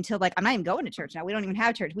to me until like, I'm not even going to church now. We don't even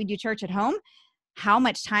have church. We do church at home. How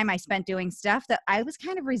much time I spent doing stuff that I was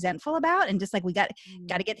kind of resentful about. And just like, we got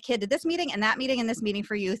to get the kid to this meeting and that meeting and this meeting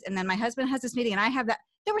for youth. And then my husband has this meeting and I have that.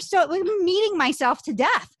 We've been meeting myself to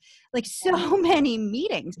death, like so many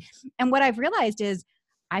meetings. And what I've realized is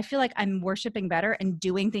I feel like I'm worshiping better and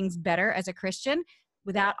doing things better as a Christian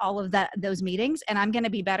without all of those meetings. And I'm going to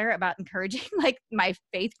be better about encouraging like my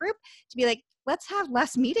faith group to be like, let's have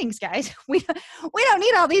less meetings, guys. We don't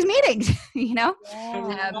need all these meetings, you know?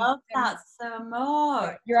 I love that so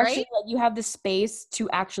much. You're actually like, you have the space to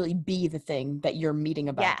actually be the thing that you're meeting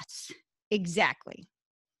about. Yes, exactly.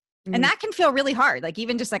 And that can feel really hard. Like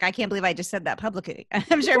even just like, I can't believe I just said that publicly.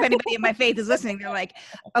 I'm sure if anybody in my faith is listening, they're like,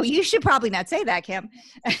 oh, you should probably not say that, Kim.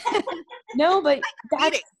 No, but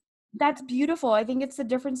that's beautiful. I think it's the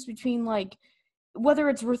difference between like, whether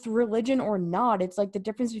it's with religion or not, it's like the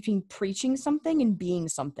difference between preaching something and being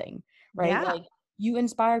something, right? Yeah. Like you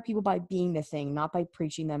inspire people by being the thing, not by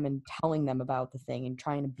preaching them and telling them about the thing and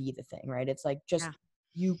trying to be the thing, right? It's like just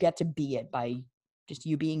you get to be it by just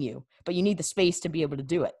you being you, but you need the space to be able to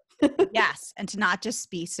do it. Yes. And to not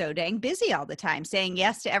just be so dang busy all the time, saying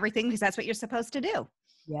yes to everything because that's what you're supposed to do.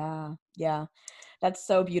 Yeah. Yeah. That's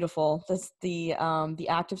so beautiful. That's the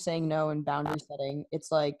act of saying no and boundary setting.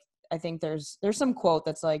 It's like, I think there's some quote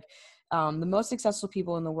that's like, the most successful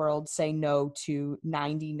people in the world say no to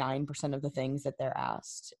 99% of the things that they're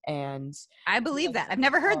asked. And I believe that. I've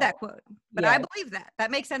never heard that quote, but I believe that.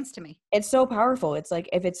 That makes sense to me. It's so powerful. It's like,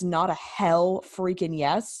 if it's not a hell freaking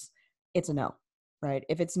yes, it's a no, right?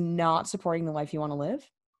 If it's not supporting the life you want to live,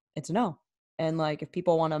 it's a no. And like, if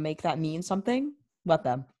people want to make that mean something, let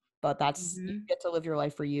them. But that's, you get to live your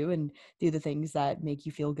life for you and do the things that make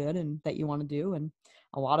you feel good and that you want to do. And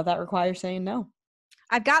a lot of that requires saying no.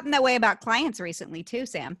 I've gotten that way about clients recently too,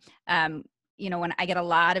 Sam. You know, when I get a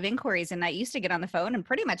lot of inquiries and I used to get on the phone and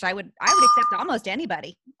pretty much I would accept almost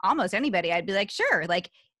anybody. I'd be like, sure.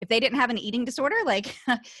 Like if they didn't have an eating disorder, like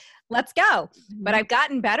let's go. But I've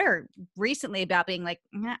gotten better recently about being like,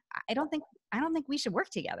 I don't think we should work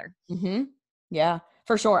together. Yeah,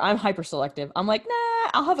 for sure. I'm hyper selective. I'm like, nah,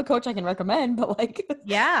 I'll have a coach I can recommend, but like,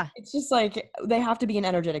 it's just like, they have to be an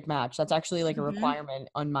energetic match. That's actually like a requirement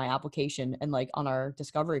on my application. And like on our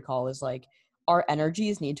discovery call is like, our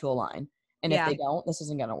energies need to align. And if they don't, this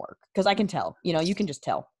isn't going to work. Cause I can tell, you can just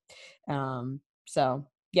tell. So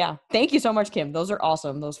yeah, thank you so much, Kim. Those are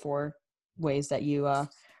awesome. Those 4 ways that you,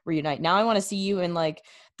 reunite. Now I want to see you in like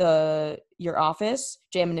your office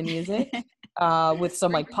jamming the music, with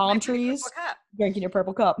some like palm trees, drinking your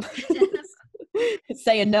purple cup,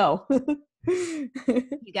 saying no. You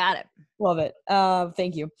got it. Love it.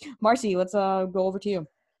 Thank you. Marcy, let's go over to you.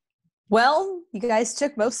 Well, you guys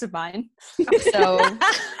took most of mine. So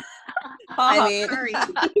I mean, Sorry.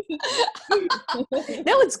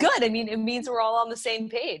 no, it's good. I mean, it means we're all on the same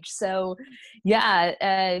page. So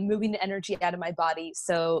yeah, moving the energy out of my body.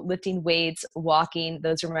 So lifting weights, walking,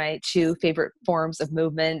 those are my two favorite forms of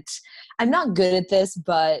movement. I'm not good at this,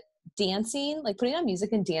 but dancing, like putting on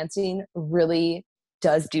music and dancing really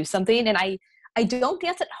does do something. And I don't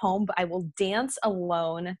dance at home, but I will dance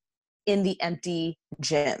alone in the empty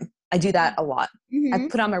gym. I do that a lot. I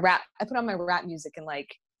put on my rap music and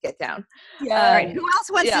like get down. Yeah. All right. Who else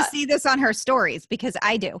wants yeah. to see this on her stories? Because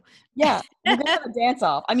I do. Yeah, we're gonna have a dance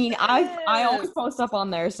off. I mean, I always post up on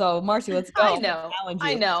there. So Marcy, let's go. I know.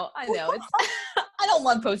 It's I don't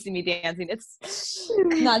love posting me dancing. It's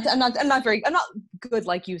not. I'm not good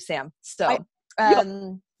like you, Sam. So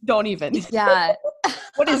don't even. Yeah.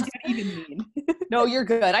 What does good even mean? No, you're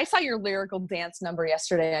good. I saw your lyrical dance number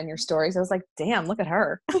yesterday on your stories. I was like, damn, look at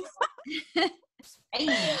her.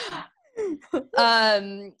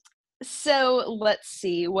 So let's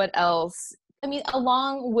see what else. I mean,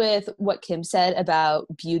 along with what Kim said about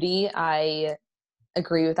beauty, I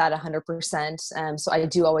agree with that 100%. So I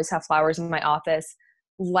do always have flowers in my office.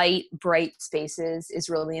 Light, bright spaces is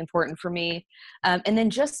really important for me. And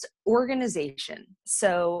then just organization.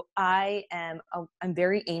 So I'm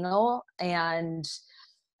very anal, and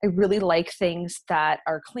I really like things that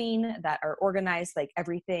are clean, that are organized, like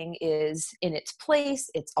everything is in its place.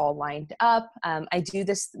 It's all lined up. I do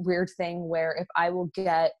this weird thing where if I will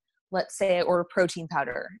get, let's say I order protein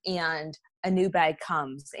powder and a new bag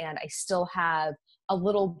comes and I still have a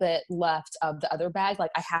little bit left of the other bag,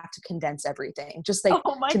 like I have to condense everything just like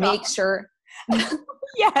to make sure.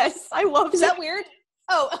 Yes, I love Is that weird?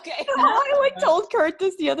 Oh, okay. I like told Kurt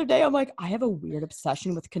this the other day. I'm like, I have a weird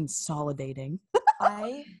obsession with consolidating.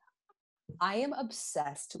 I am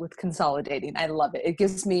obsessed with consolidating. I love it. It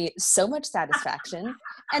gives me so much satisfaction.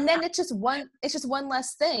 And then it's just one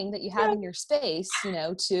less thing that you have in your space, you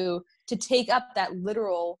know, to take up that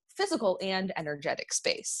literal physical and energetic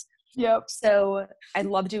space. Yep. So I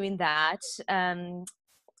love doing that. And,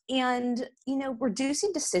 you know,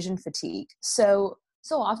 reducing decision fatigue. So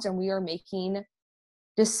often we are making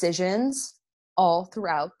decisions all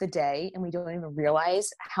throughout the day and we don't even realize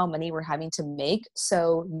how many we're having to make.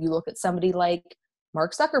 So you look at somebody like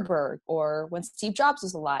Mark Zuckerberg, or when Steve Jobs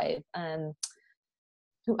was alive,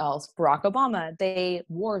 who else? Barack Obama. They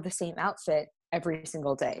wore the same outfit every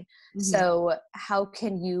single day. Mm-hmm. So how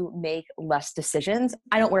can you make less decisions?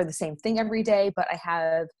 I don't wear the same thing every day, but I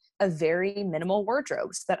have a very minimal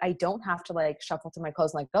wardrobe so that I don't have to like shuffle through my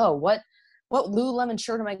clothes and like, oh, what Lululemon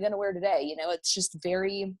shirt am I going to wear today? You know, it's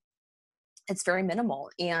very minimal,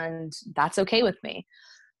 and that's okay with me.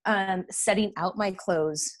 Setting out my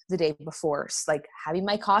clothes the day before, like having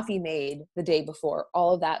my coffee made the day before,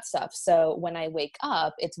 all of that stuff. So when I wake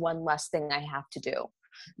up, it's one less thing I have to do.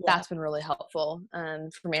 Yeah. That's been really helpful for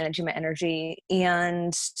managing my energy.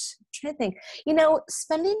 And I'm trying to think, you know,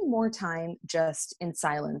 spending more time just in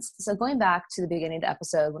silence. So going back to the beginning of the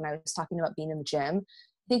episode when I was talking about being in the gym,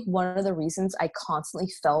 I think one of the reasons I constantly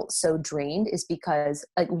felt so drained is because,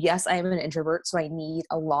 like, yes, I am an introvert, so I need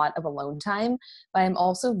a lot of alone time, but I'm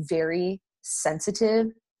also very sensitive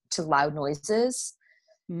to loud noises.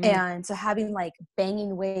 And so having like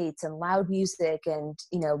banging weights and loud music, and,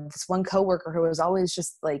 you know, this one coworker who was always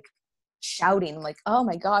just like shouting, like, oh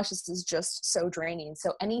my gosh, this is just so draining.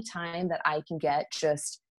 So anytime that I can get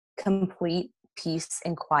just complete peace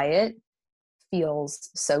and quiet feels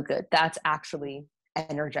so good. That's actually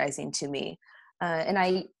energizing to me. And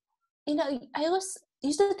I always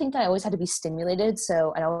used to think that I always had to be stimulated.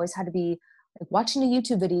 So I always had to be like watching a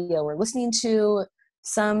YouTube video or listening to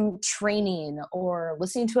some training or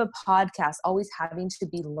listening to a podcast, always having to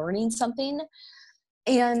be learning something.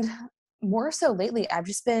 And more so lately, I've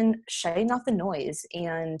just been shutting off the noise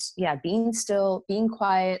and being still, being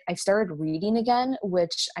quiet. I've started reading again,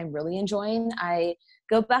 which I'm really enjoying. I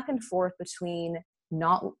go back and forth between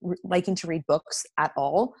not liking to read books at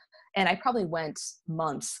all. And I probably went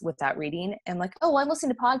months without reading and like, oh, I'm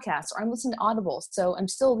listening to podcasts or I'm listening to Audible. So I'm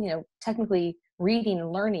still, you know, technically reading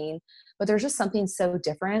and learning, but there's just something so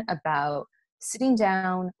different about sitting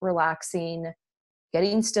down, relaxing,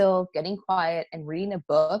 getting still, getting quiet, and reading a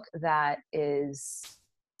book that is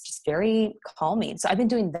just very calming. So I've been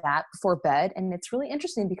doing that before bed, and it's really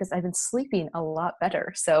interesting because I've been sleeping a lot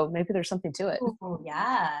better. So maybe there's something to it. Oh,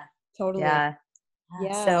 yeah. Totally. Yeah.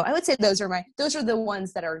 Yeah. So I would say those are the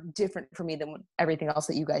ones that are different for me than everything else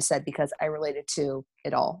that you guys said, because I related to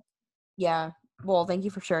it all. Yeah. Well, thank you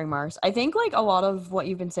for sharing, Mars. I think like a lot of what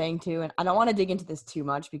you've been saying too, and I don't want to dig into this too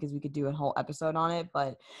much because we could do a whole episode on it,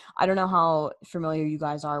 but I don't know how familiar you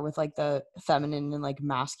guys are with like the feminine and like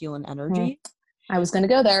masculine energy. I was going to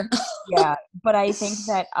go there. Yeah, but I think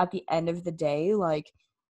that at the end of the day, like,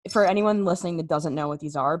 for anyone listening that doesn't know what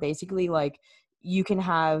these are, basically, like, you can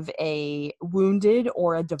have a wounded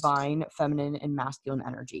or a divine feminine and masculine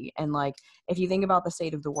energy. And like, if you think about the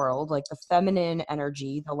state of the world, like the feminine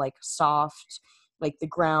energy, the like soft, like the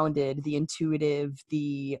grounded, the intuitive,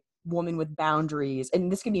 the woman with boundaries,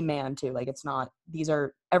 and this can be man too. Like, it's not, these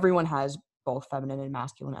are, everyone has both feminine and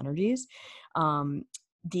masculine energies.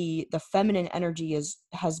 The feminine energy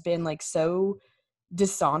has been like so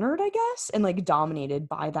dishonored, I guess, and like dominated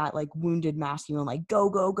by that like wounded masculine, like go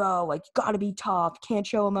go go, like you gotta be tough, can't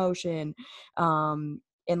show emotion, and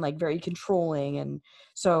like very controlling. And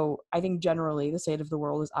so I think generally the state of the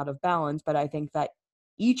world is out of balance, but I think that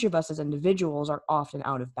each of us as individuals are often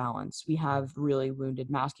out of balance. We have really wounded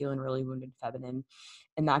masculine, really wounded feminine,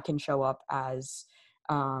 and that can show up as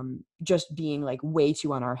just being like way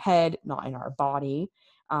too on our head, not in our body.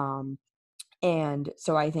 And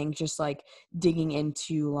so I think just like digging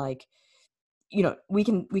into like, we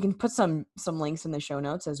can put some links in the show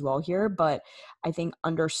notes as well here, but I think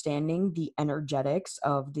understanding the energetics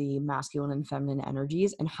of the masculine and feminine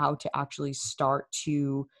energies and how to actually start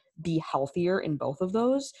to be healthier in both of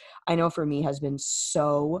those, I know for me has been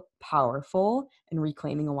so powerful in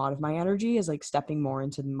reclaiming a lot of my energy, is like stepping more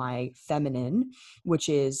into my feminine, which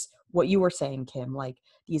is what you were saying, Kim, like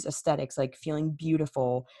these aesthetics, like feeling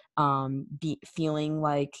beautiful, feeling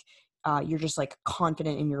like you're just like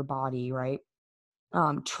confident in your body, right?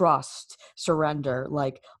 Trust, surrender,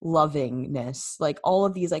 like lovingness, like all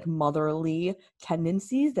of these like motherly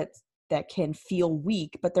tendencies that can feel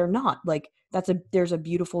weak, but they're not. Like there's a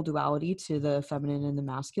beautiful duality to the feminine and the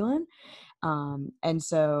masculine. And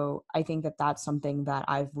so I think that that's something that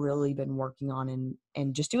I've really been working on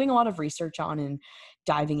and just doing a lot of research on and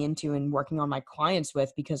diving into and working on my clients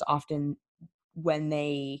with, because often when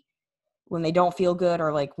they don't feel good,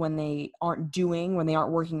 or like when they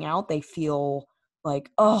aren't working out, they feel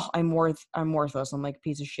like, oh, I'm worthless. I'm like a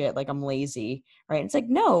piece of shit. Like I'm lazy. Right. And it's like,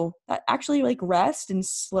 no, that actually like rest and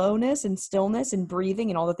slowness and stillness and breathing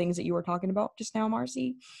and all the things that you were talking about just now,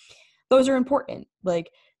 Marcy, those are important.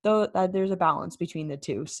 Like though there's a balance between the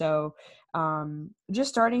two. So just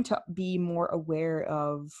starting to be more aware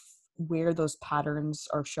of where those patterns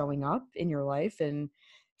are showing up in your life. And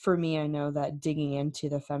for me, I know that digging into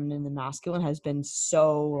the feminine and the masculine has been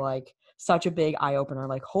such a big eye opener.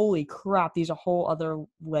 Like, holy crap, there's a whole other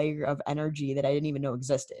layer of energy that I didn't even know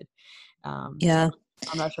existed. Yeah.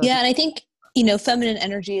 So I'm not sure. Yeah. And I think, feminine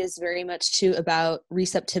energy is very much too about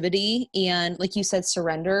receptivity and, like you said,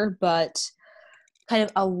 surrender, but kind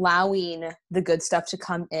of allowing the good stuff to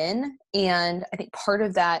come in. And I think part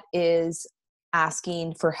of that is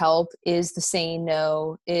asking for help, is the saying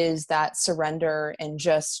no, is that surrender, and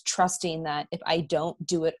just trusting that if I don't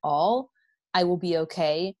do it all, I will be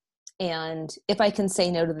okay. And if I can say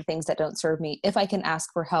no to the things that don't serve me, if I can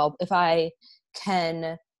ask for help, if I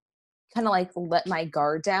can kind of like let my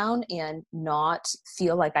guard down and not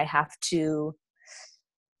feel like I have to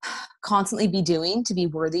constantly be doing to be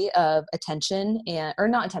worthy of attention, or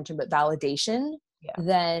not attention, but validation,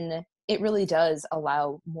 then it really does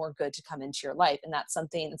allow more good to come into your life. And that's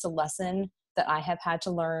a lesson that I have had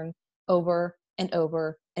to learn over and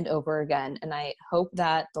over and over again. And I hope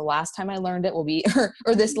that the last time I learned it will be,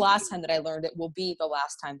 or this last time that I learned it will be the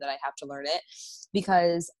last time that I have to learn it,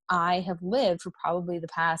 because I have lived for probably the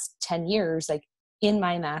past 10 years, like in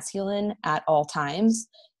my masculine at all times.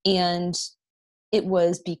 And it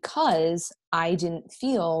was because I didn't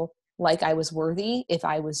feel like I was worthy if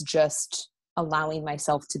I was just allowing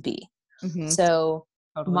myself to be. Mm-hmm. So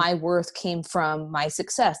Totally. My worth came from my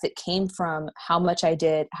success. It came from how much I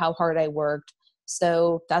did, how hard I worked.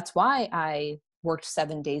 So that's why I worked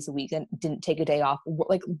 7 days a week and didn't take a day off,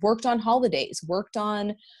 like worked on holidays, worked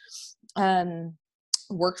when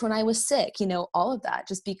I was sick, all of that,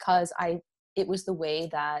 just because it was the way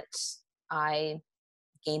that I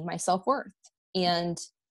gained my self-worth. And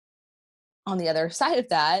on the other side of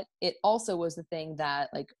that, it also was the thing that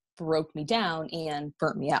like broke me down and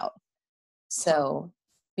burnt me out. So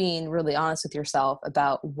being really honest with yourself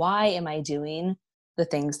about why am I doing the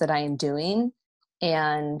things that I am doing,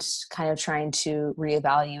 and kind of trying to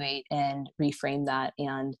reevaluate and reframe that,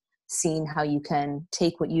 and seeing how you can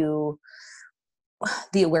take the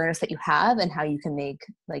awareness that you have and how you can make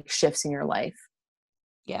like shifts in your life.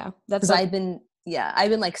 Yeah. Because I've been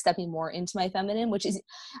like stepping more into my feminine, which is,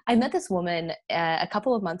 I met this woman a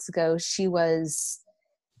couple of months ago. She was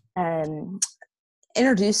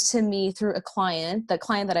introduced to me through the client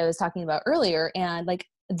that I was talking about earlier. And like,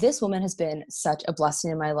 this woman has been such a blessing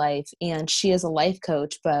in my life, and she is a life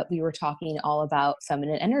coach, but we were talking all about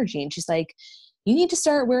feminine energy. And she's like, you need to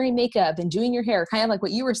start wearing makeup and doing your hair, kind of like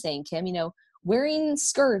what you were saying, Kim, wearing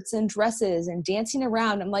skirts and dresses and dancing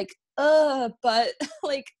around. I'm like, but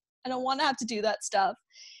like, I don't want to have to do that stuff.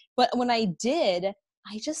 But when I did,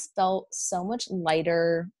 I just felt so much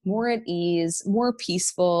lighter, more at ease, more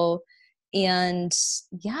peaceful. And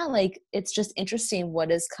yeah, like, it's just interesting what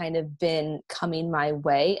has kind of been coming my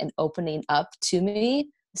way and opening up to me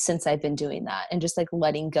since I've been doing that, and just like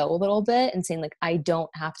letting go a little bit and saying like, I don't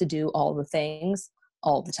have to do all the things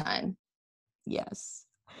all the time. Yes.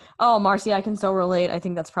 Oh, Marcy, I can so relate. I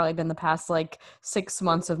think that's probably been the past like 6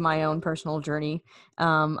 months of my own personal journey,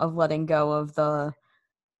 of letting go of the,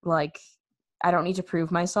 like, I don't need to prove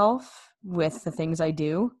myself with the things I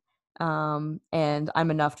do. And I'm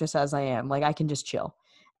enough just as I am. Like, I can just chill.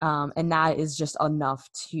 And that is just enough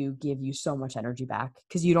to give you so much energy back,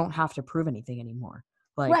 because you don't have to prove anything anymore.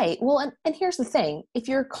 Like, right. Well, and here's the thing. If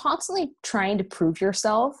you're constantly trying to prove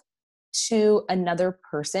yourself to another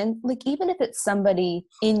person, like even if it's somebody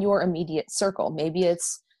in your immediate circle, maybe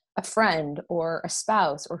it's a friend or a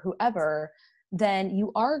spouse or whoever, then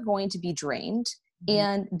you are going to be drained.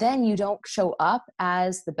 And then you don't show up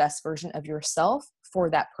as the best version of yourself for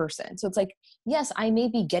that person. So it's like, yes, I may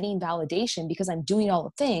be getting validation because I'm doing all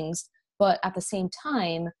the things, but at the same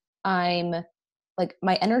time, I'm like,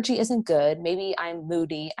 my energy isn't good. Maybe I'm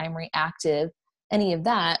moody, I'm reactive, any of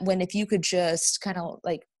that. When if you could just kind of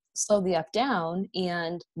like slow the F down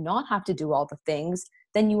and not have to do all the things,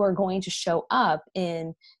 then you are going to show up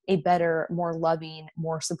in a better, more loving,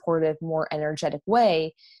 more supportive, more energetic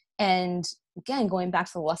way. And again, going back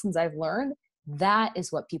to the lessons I've learned, that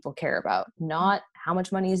is what people care about, not how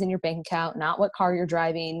much money is in your bank account, not what car you're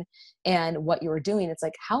driving and what you're doing. It's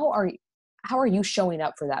like, how are you showing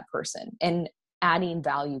up for that person and adding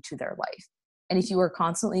value to their life? And if you are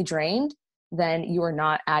constantly drained, then you are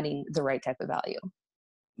not adding the right type of value.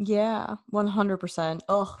 Yeah, 100%.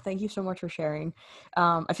 Oh, thank you so much for sharing.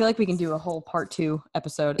 I feel like we can do a whole part 2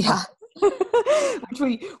 episode. Yeah.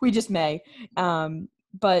 Which we just may.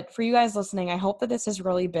 But for you guys listening, I hope that this has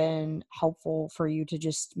really been helpful for you to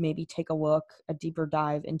just maybe take a deeper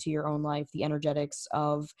dive into your own life, the energetics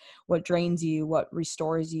of what drains you, what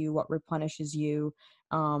restores you, what replenishes you,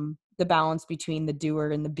 the balance between the doer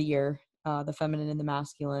and the beer, the feminine and the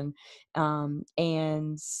masculine.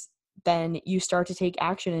 And then you start to take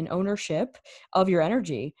action and ownership of your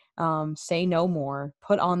energy. Say no more,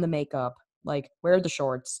 put on the makeup, like wear the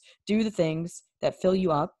shorts, do the things that fill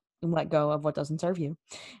you up, and let go of what doesn't serve you.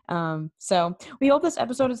 So we hope this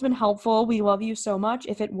episode has been helpful. We love you so much.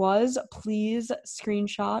 If it was, please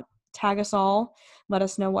screenshot, tag us all, let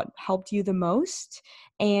us know what helped you the most,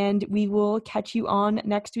 and we will catch you on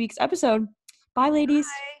next week's episode. Bye, ladies.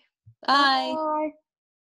 Bye.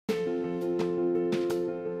 Bye.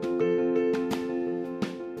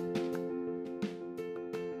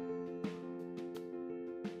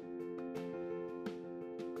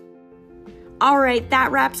 All right,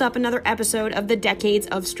 that wraps up another episode of the Decades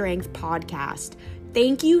of Strength podcast.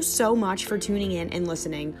 Thank you so much for tuning in and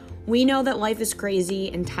listening. We know that life is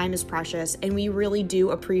crazy and time is precious, and we really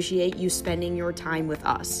do appreciate you spending your time with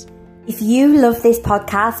us. If you love this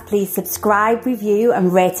podcast, please subscribe, review,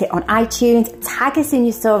 and rate it on iTunes. Tag us in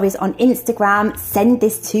your stories on Instagram. Send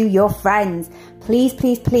this to your friends. Please,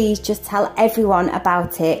 please, please just tell everyone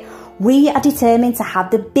about it. We are determined to have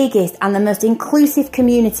the biggest and the most inclusive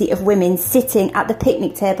community of women sitting at the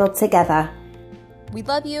picnic table together. We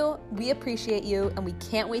love you, we appreciate you, and we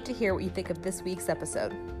can't wait to hear what you think of this week's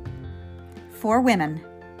episode. 4 women,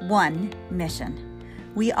 1 mission.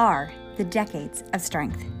 We are the Decades of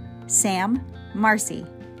Strength. Sam, Marcy,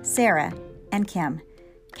 Sarah, and Kim.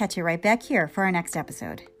 Catch you right back here for our next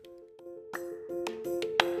episode.